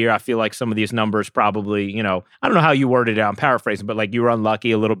good year. I feel like some of these numbers probably, you know, I don't know how you worded it, I'm paraphrasing, but like you were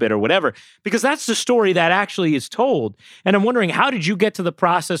unlucky a little bit or whatever, because that's the story that actually is told. And I'm wondering, how did you get to the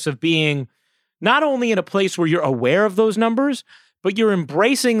process of being not only in a place where you're aware of those numbers, but you're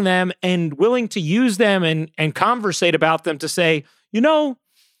embracing them and willing to use them and conversate about them to say, you know,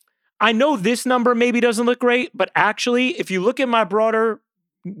 I know this number maybe doesn't look great, but actually, if you look at my broader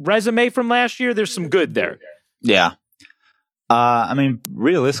resume from last year, there's some good there. Yeah. I mean,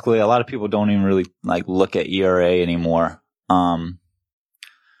 realistically, a lot of people don't even really like look at ERA anymore.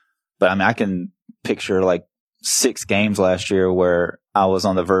 But I mean, I can picture like 6 games last year where I was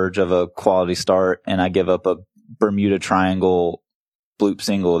on the verge of a quality start and I give up a Bermuda Triangle bloop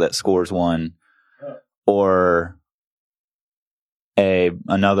single that scores 1, or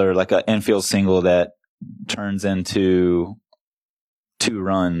another like an infield single that turns into 2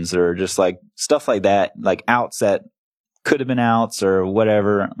 runs, or just like stuff like that, like outs that could have been outs or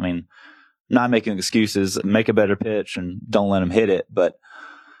whatever. I mean, not making excuses, make a better pitch and don't let them hit it. But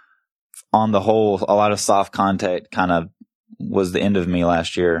on the whole, a lot of soft contact kind of was the end of me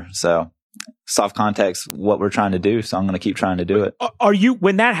last year. So soft contact's what we're trying to do. So I'm going to keep trying to do it. Are you,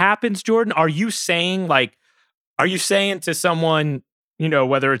 when that happens, Jordan, are you saying to someone, you know,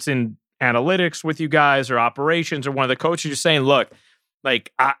 whether it's in analytics with you guys or operations or one of the coaches, you're saying, look,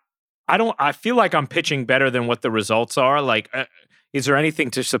 like, I feel like I'm pitching better than what the results are. Like, is there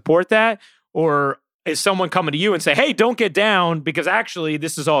anything to support that? Or is someone coming to you and say, hey, don't get down because actually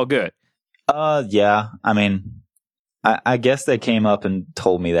this is all good? Yeah. I mean, I guess they came up and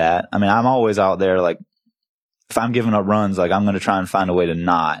told me that. I mean, I'm always out there, like, if I'm giving up runs, like, I'm going to try and find a way to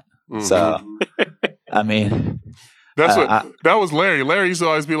not. Mm-hmm. So, I mean, that was Larry. Larry used to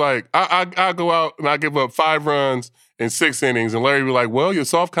always be like, I go out and I give up 5 runs in 6 innings. And Larry would be like, well, your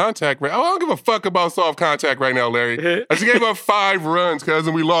soft contact rate. Oh, I don't give a fuck about soft contact right now, Larry. I just gave up 5 runs,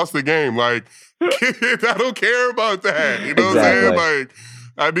 cousin. We lost the game. Like, I don't care about that. You know what I'm saying? Like,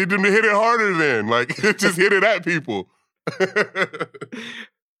 I need them to hit it harder then. Like, just hit it at people.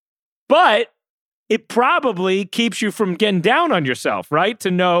 But it probably keeps you from getting down on yourself, right?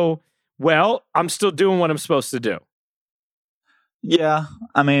 To know, well, I'm still doing what I'm supposed to do. Yeah.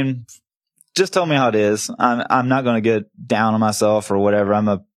 I mean, just tell me how it is. I'm not going to get down on myself or whatever. I'm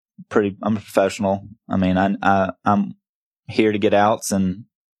a I'm a professional. I mean, I'm here to get outs, and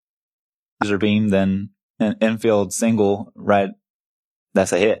laser beam, then an infield single, right?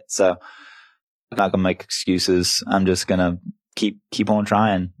 That's a hit. So I'm not gonna make excuses. I'm just gonna keep on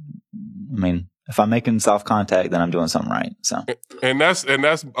trying. I mean, if I'm making soft contact, then I'm doing something right. So, and that's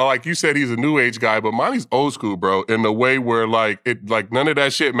like you said, he's a new age guy, but Monty's old school, bro. In the way where like none of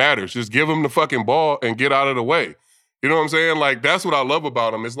that shit matters. Just give him the fucking ball and get out of the way. You know what I'm saying? Like that's what I love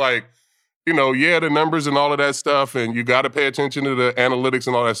about him. It's like, you know, yeah, the numbers and all of that stuff, and you got to pay attention to the analytics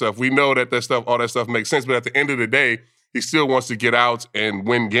and all that stuff. We know that all that stuff makes sense, but at the end of the day, he still wants to get out and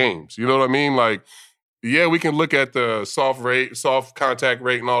win games. You know what I mean? Like, yeah, we can look at the soft contact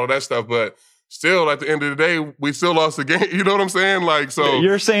rate and all of that stuff, but still, at the end of the day, we still lost the game. You know what I'm saying? Like, so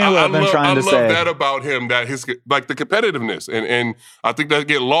you're saying what I've been trying to say. I love that about him, that his like the competitiveness, and I think that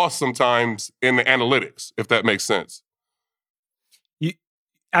get lost sometimes in the analytics, if that makes sense.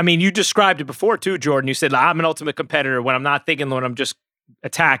 I mean, you described it before too, Jordan. You said, I'm an ultimate competitor. When I'm not thinking, when I'm just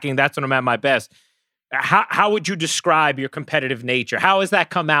attacking, that's when I'm at my best. How would you describe your competitive nature? How has that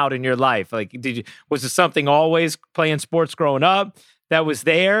come out in your life? Like, was it something always playing sports growing up that was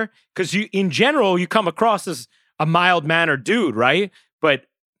there? Because in general, you come across as a mild-mannered dude, right? But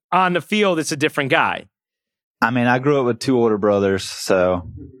on the field, it's a different guy. I mean, I grew up with 2 older brothers,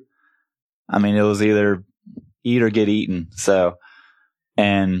 so I mean, it was either eat or get eaten. So,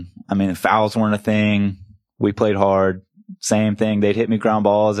 and I mean, fouls weren't a thing. We played hard. Same thing. They'd hit me ground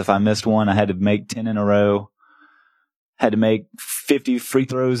balls. If I missed one, I had to make 10 in a row. Had to make 50 free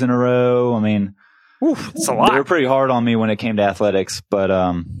throws in a row. I mean, it's a lot. They were pretty hard on me when it came to athletics, but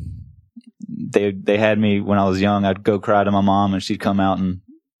they had me when I was young. I'd go cry to my mom, and she'd come out and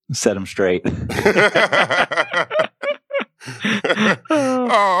set them straight.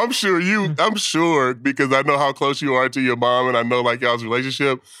 Oh, I'm sure because I know how close you are to your mom, and I know like y'all's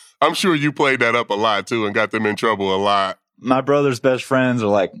relationship. I'm sure you played that up a lot too and got them in trouble a lot. My brother's best friends are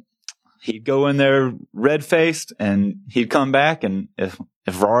like, he'd go in there red-faced, and he'd come back, and if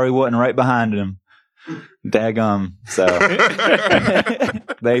Rory wasn't right behind him, daggum. So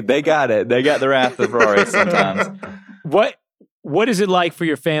they got it. They got the wrath of Rory sometimes. What is it like for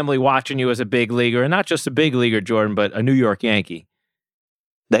your family watching you as a big leaguer, and not just a big leaguer, Jordan, but a New York Yankee?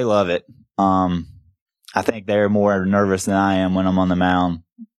 They love it. I think they're more nervous than I am when I'm on the mound.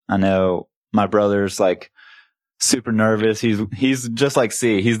 I know my brother's like super nervous. He's just like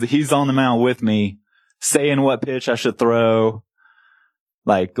C. He's on the mound with me, saying what pitch I should throw.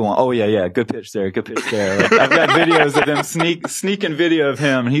 Like going, oh yeah, good pitch there. Like, I've got videos of them sneaking video of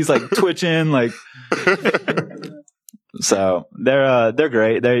him, and he's like twitching, like. So they're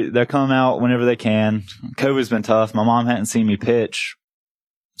great. They come out whenever they can. COVID's been tough. My mom hadn't seen me pitch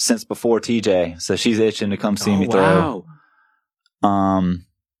since before TJ, so she's itching to come see me throw.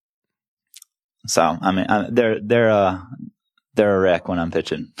 So I mean, they're a wreck when I'm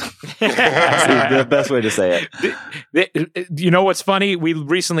pitching. That's the best way to say it. You know what's funny? We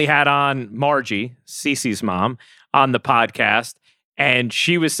recently had on Margie, Cece's mom, on the podcast, and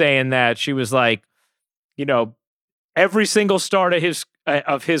she was saying that she was like, you know, every single start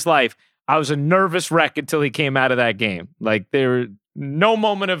of his life, I was a nervous wreck until he came out of that game. Like there, no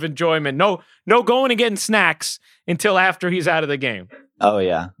moment of enjoyment, no going and getting snacks until after he's out of the game. Oh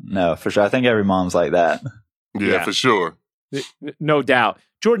yeah, no, for sure. I think every mom's like that. Yeah, for sure. No doubt.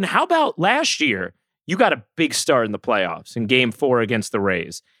 Jordan, how about last year? You got a big start in the playoffs in Game 4 against the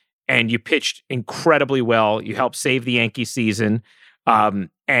Rays, and you pitched incredibly well. You helped save the Yankee season. And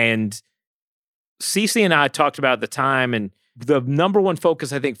Cece and I talked about at the time, and the number one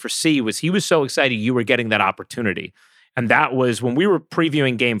focus, I think, for C was he was so excited you were getting that opportunity. And that was, when we were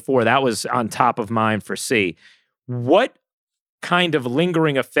previewing Game 4, that was on top of mind for C. What kind of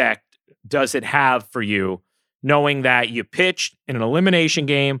lingering effect does it have for you, knowing that you pitched in an elimination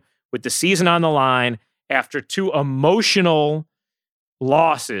game with the season on the line after 2 emotional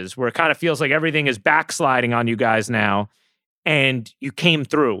losses where it kind of feels like everything is backsliding on you guys now, and you came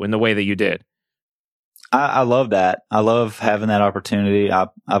through in the way that you did? I love that. I love having that opportunity. I've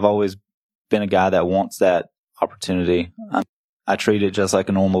always been a guy that wants that opportunity. I treat it just like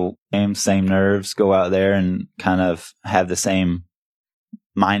a normal game, same nerves, go out there and kind of have the same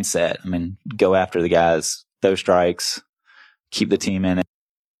mindset. I mean, go after the guys, those strikes, keep the team in it,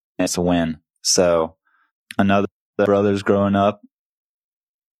 and it's a win. So another brothers growing up,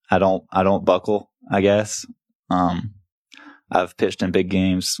 I don't buckle, I guess. I've pitched in big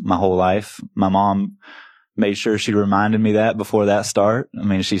games my whole life. My mom made sure she reminded me that before that start. I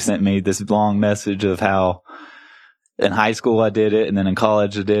mean, she sent me this long message of how in high school I did it, and then in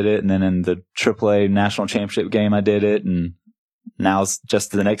college I did it, and then in the AAA national championship game I did it. And now it's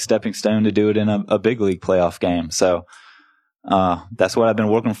just the next stepping stone to do it in a big league playoff game. So that's what I've been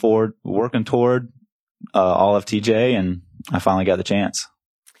working toward all of TJ, and I finally got the chance.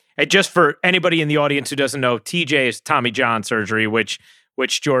 And just for anybody in the audience who doesn't know, TJ is Tommy John surgery, which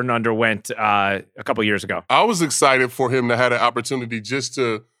Jordan underwent a couple years ago. I was excited for him to have the opportunity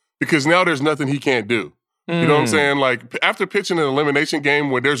because now there's nothing he can't do. You know what I'm saying? Like, after pitching an elimination game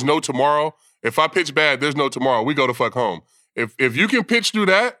where there's no tomorrow, if I pitch bad, there's no tomorrow. We go to fuck home. If you can pitch through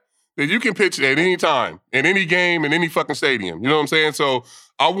that, then you can pitch at any time, in any game, in any fucking stadium. You know what I'm saying? So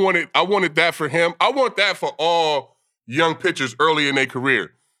I wanted that for him. I want that for all young pitchers early in their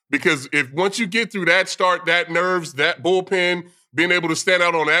career. Because once you get through that start, that nerves, that bullpen, being able to stand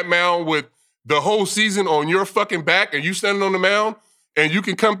out on that mound with the whole season on your fucking back and you standing on the mound and you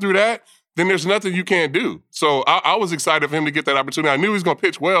can come through that, then there's nothing you can't do. So I was excited for him to get that opportunity. I knew he was going to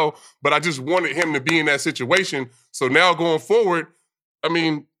pitch well, but I just wanted him to be in that situation. So now going forward, I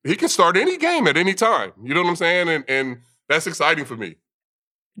mean, he can start any game at any time. You know what I'm saying? And that's exciting for me.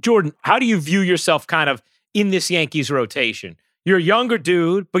 Jordan, how do you view yourself kind of in this Yankees rotation? You're a younger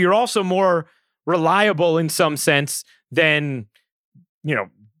dude, but you're also more reliable in some sense than,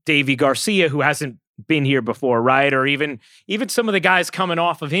 Davy Garcia, who hasn't been here before, right? Or even some of the guys coming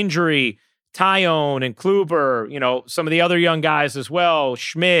off of injury, Tyone and Kluber, some of the other young guys as well,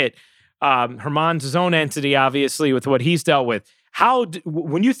 Schmidt, Herman's his own entity, obviously, with what he's dealt with.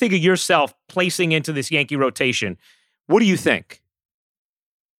 When you think of yourself placing into this Yankee rotation, what do you think?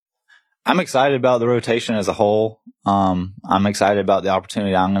 I'm excited about the rotation as a whole. I'm excited about the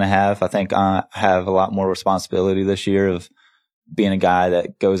opportunity I'm going to have. I think I have a lot more responsibility this year of being a guy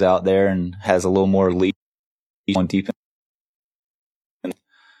that goes out there and has a little more lead on deep. And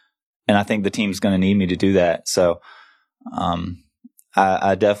I think the team's going to need me to do that. So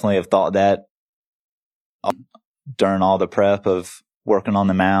I definitely have thought that during all the prep of working on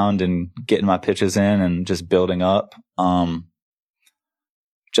the mound and getting my pitches in and just building up.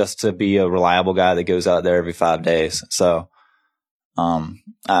 Just to be a reliable guy that goes out there every 5 days. So, I'm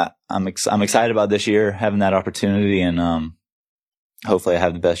excited about this year, having that opportunity, and hopefully I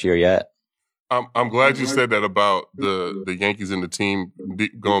have the best year yet. I'm glad you said that about the Yankees and the team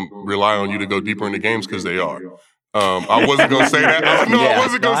going to rely on you to go deeper into games, because they are. I wasn't going to say that. I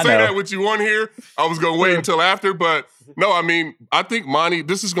wasn't going to say that with you on here. I was going to wait until after, but no, I mean, I think Monty,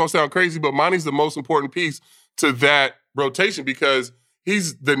 this is going to sound crazy, but Monty's the most important piece to that rotation, because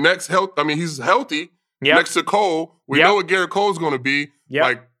he's the next he's healthy next to Cole. We know what Garrett Cole's going to be. Yep.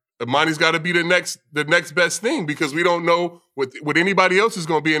 Like, Monty's got to be the next best thing, because we don't know what anybody else is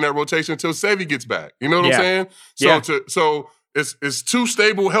going to be in that rotation until Sevy gets back. You know what I'm saying? So it's two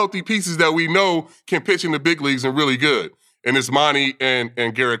stable, healthy pieces that we know can pitch in the big leagues and really good. And it's Monty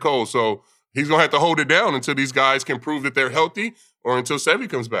and Garrett Cole. So he's going to have to hold it down until these guys can prove that they're healthy, or until Sevy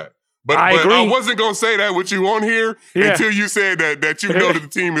comes back. But I wasn't going to say that with you on here until you said that you know that the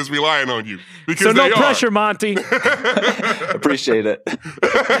team is relying on you. Because so no pressure, Monty. Appreciate it.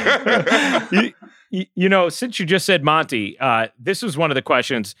 Since you just said Monty, this was one of the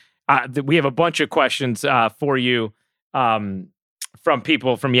questions. We have a bunch of questions for you from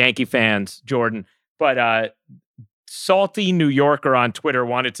people, from Yankee fans, Jordan. But Salty New Yorker on Twitter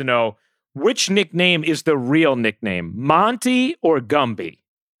wanted to know, which nickname is the real nickname, Monty or Gumby?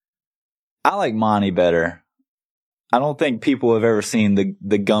 I like Monty better. I don't think people have ever seen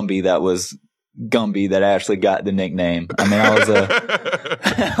the Gumby that was Gumby that actually got the nickname. I mean,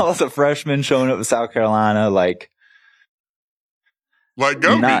 I was a freshman showing up in South Carolina, like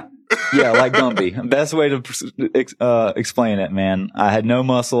Gumby. Like Gumby. Best way to explain it, man. I had no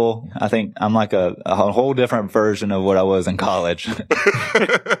muscle. I think I'm like a whole different version of what I was in college.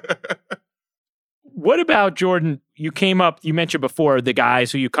 What about, Jordan, you mentioned before the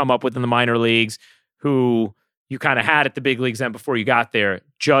guys who you come up with in the minor leagues who you kind of had at the big leagues then before you got there,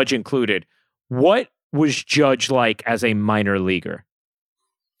 Judge included. What was Judge like as a minor leaguer?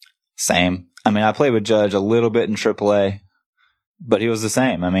 Same. I mean, I played with Judge a little bit in AAA, but he was the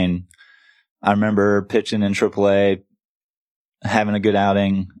same. I mean, I remember pitching in AAA, having a good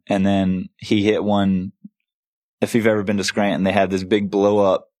outing, and then he hit one. If you've ever been to Scranton, they have this big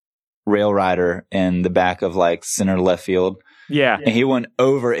blow-up rail rider in the back of like center left field. Yeah. And he went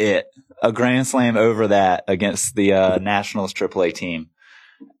over it, a grand slam over that against the Nationals AAA team.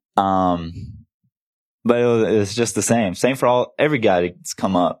 But it was just the same. Same for every guy that's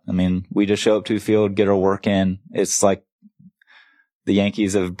come up. I mean, we just show up to the field, get our work in. It's like the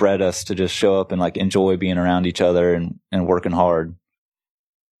Yankees have bred us to just show up and like enjoy being around each other and working hard.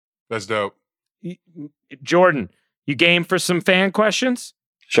 That's dope. Jordan, you game for some fan questions?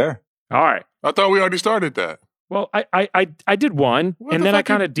 Sure. All right. I thought we already started that. Well, I did one, and then I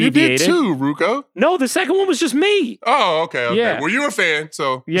kind of deviated. You did two, Ruocco. No, the second one was just me. Oh, okay. Yeah. Well, you're a fan,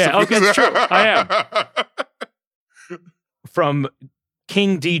 so. Yeah, okay, that's true. I am. From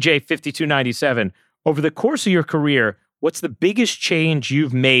King DJ 5297, over the course of your career, what's the biggest change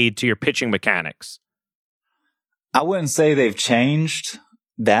you've made to your pitching mechanics? I wouldn't say they've changed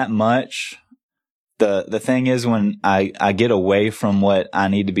that much. The thing is, when I get away from what I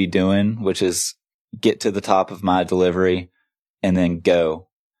need to be doing, which is get to the top of my delivery and then go,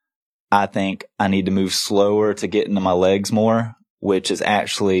 I think I need to move slower to get into my legs more, which is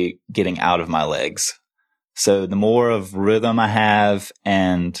actually getting out of my legs. So the more of rhythm I have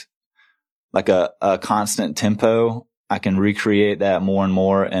and like a constant tempo, I can recreate that more and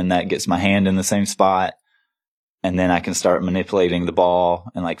more, and that gets my hand in the same spot. And then I can start manipulating the ball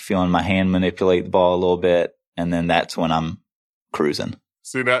and like feeling my hand manipulate the ball a little bit. And then that's when I'm cruising.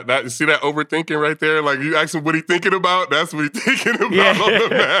 See that overthinking right there? Like, you ask him what he's thinking about, that's what he's thinking about on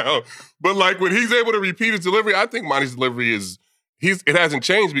the mound. But like, when he's able to repeat his delivery, I think Monty's delivery it hasn't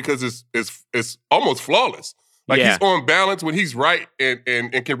changed because it's almost flawless. Like, he's on balance when he's right and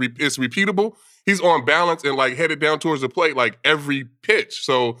it's repeatable. He's on balance and like headed down towards the plate like every pitch.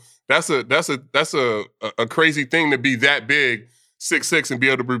 So that's a crazy thing to be that big, 6'6", and be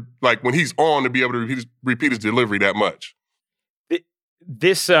able to like when he's on to be able to repeat his delivery that much.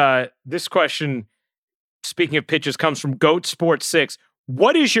 This question, speaking of pitches, comes from Goat Sports 6.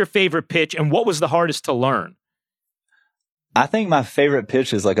 What is your favorite pitch, and what was the hardest to learn? I think my favorite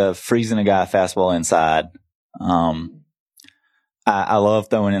pitch is like a freezing a guy fastball inside. I love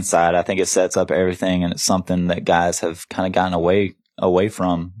throwing inside. I think it sets up everything, and it's something that guys have kind of gotten away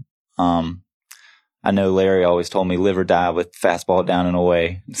from. I know Larry always told me live or die with fastball down and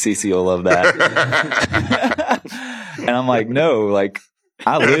away. CC will love that. And I'm like, no, like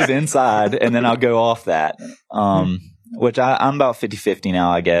I live inside and then I'll go off that. Which I'm about 50-50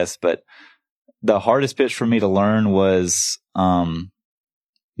 now, I guess. But the hardest pitch for me to learn was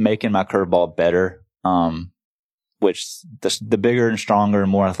making my curveball better. Which the bigger and stronger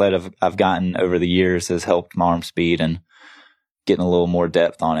and more athletic I've gotten over the years has helped my arm speed and getting a little more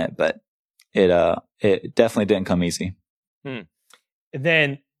depth on it. But it definitely didn't come easy. And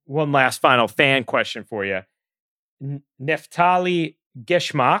then one last final fan question for you. Neftali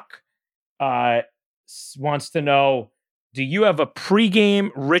Geschmack wants to know, do you have a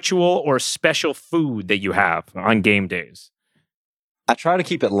pregame ritual or special food that you have on game days? I try to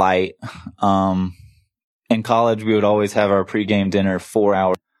keep it light. In college, we would always have our pregame dinner 4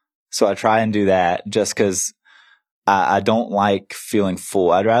 hours. So I try and do that just because I don't like feeling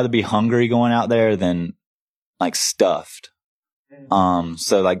full. I'd rather be hungry going out there than like stuffed.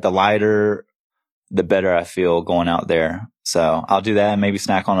 So like the lighter, the better I feel going out there. So I'll do that and maybe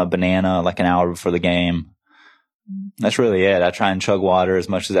snack on a banana like an hour before the game. That's really it. I try and chug water as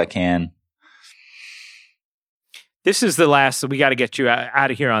much as I can. This is the last. We got to get you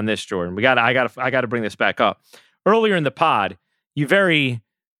out of here on this, Jordan. I got to bring this back up. Earlier in the pod, you very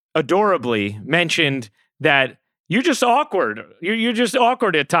adorably mentioned that you're just awkward. You're just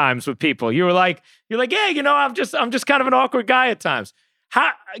awkward at times with people. You're like, yeah, I'm just kind of an awkward guy at times.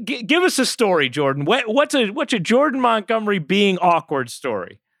 Give us a story, Jordan. What's a Jordan Montgomery being awkward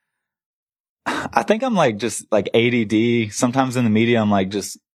story? I think I'm like just like ADD. Sometimes in the media, I'm like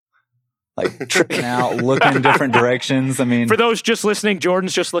just like tripping out, looking in different directions. I mean, for those just listening,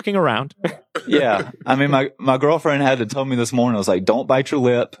 Jordan's just looking around. Yeah. I mean, my girlfriend had to tell me this morning, I was like, don't bite your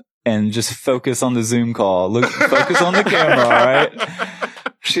lip and just focus on the Zoom call. Focus on the camera. All right.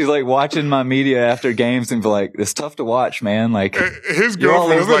 She's like watching my media after games and be like, it's tough to watch, man. Like, his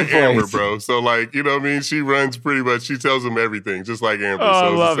girlfriend is like Amber, bro. So like, you know what I mean? She runs pretty much, she tells him everything, just like Amber. Oh, so I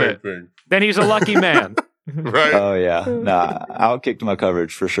love the same it. thing. Then he's a lucky man. Right? Oh yeah. Nah, outkicked my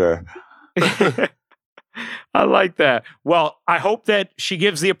coverage for sure. I like that. Well, I hope that she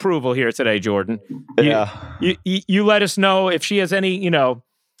gives the approval here today, Jordan. You let us know if she has any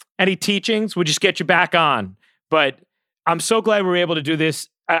teachings. We'll just get you back on. But I'm so glad we were able to do this.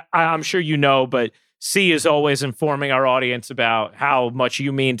 I'm sure you know, but C is always informing our audience about how much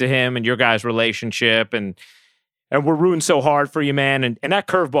you mean to him and your guys' relationship. And we're rooting so hard for you, man. And that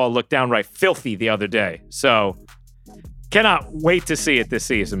curveball looked downright filthy the other day. So cannot wait to see it this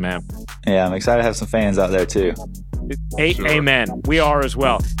season, man. Yeah, I'm excited to have some fans out there too. Sure. Amen. We are as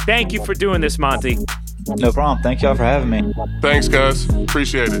well. Thank you for doing this, Monty. No problem. Thank y'all for having me. Thanks, guys.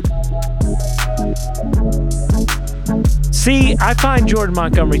 Appreciate it. See, I find Jordan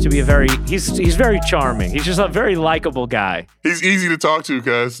Montgomery to be he's very charming. He's just a very likable guy. He's easy to talk to,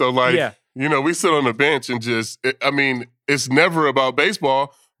 cuz. So like, we sit on the bench and it's never about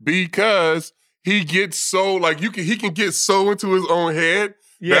baseball because he gets so like he can get so into his own head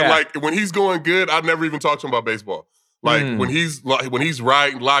that like when he's going good, I'd never even talk to him about baseball. Like when he's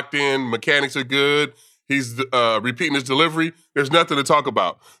right, locked in, mechanics are good, he's repeating his delivery, there's nothing to talk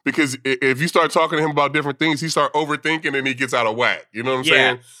about. Because if you start talking to him about different things, he start overthinking and he gets out of whack. You know what I'm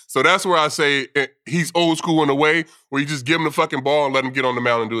saying? So that's where I say he's old school in a way where you just give him the fucking ball and let him get on the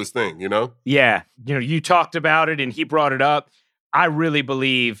mound and do his thing, you know? Yeah. You know, you talked about it and he brought it up. I really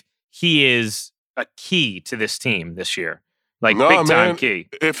believe he is a key to this team this year. Like, big time key.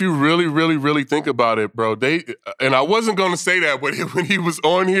 If you really, really, really think about it, bro, and I wasn't going to say that when he was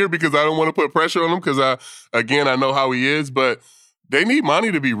on here because I don't want to put pressure on him because, I know how he is, but they need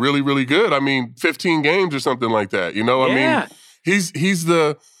Monty to be really, really good. I mean, 15 games or something like that, you know? Yeah. I mean, he's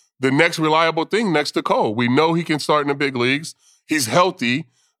the next reliable thing next to Cole. We know he can start in the big leagues. He's healthy.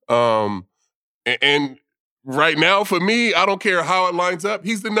 And right now, for me, I don't care how it lines up,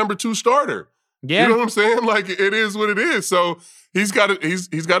 he's the number 2 starter. Yeah. You know what I'm saying? Like, it is what it is. So he's got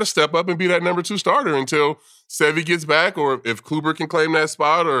to step up and be that number 2 starter until Sevy gets back, or if Kluber can claim that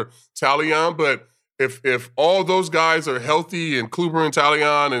spot, or Talion. But if all those guys are healthy, and Kluber and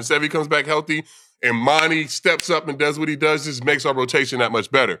Talion and Sevy comes back healthy, and Monty steps up and does what he does, just makes our rotation that much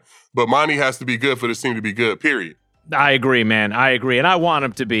better. But Monty has to be good for this team to be good, period. I agree, man. I agree. And I want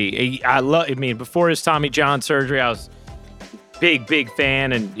him to be. Before his Tommy John surgery, I was big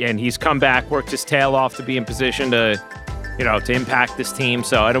fan, and he's come back, worked his tail off to be in position to impact this team.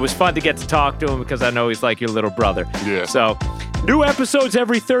 So, and it was fun to get to talk to him because I know he's like your little brother. Yeah. So, new episodes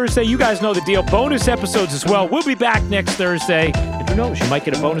every Thursday. You guys know the deal. Bonus episodes as well. We'll be back next Thursday. And who knows, you might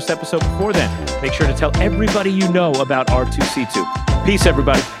get a bonus episode before then. Make sure to tell everybody you know about R2C2. Peace,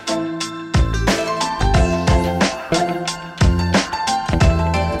 everybody.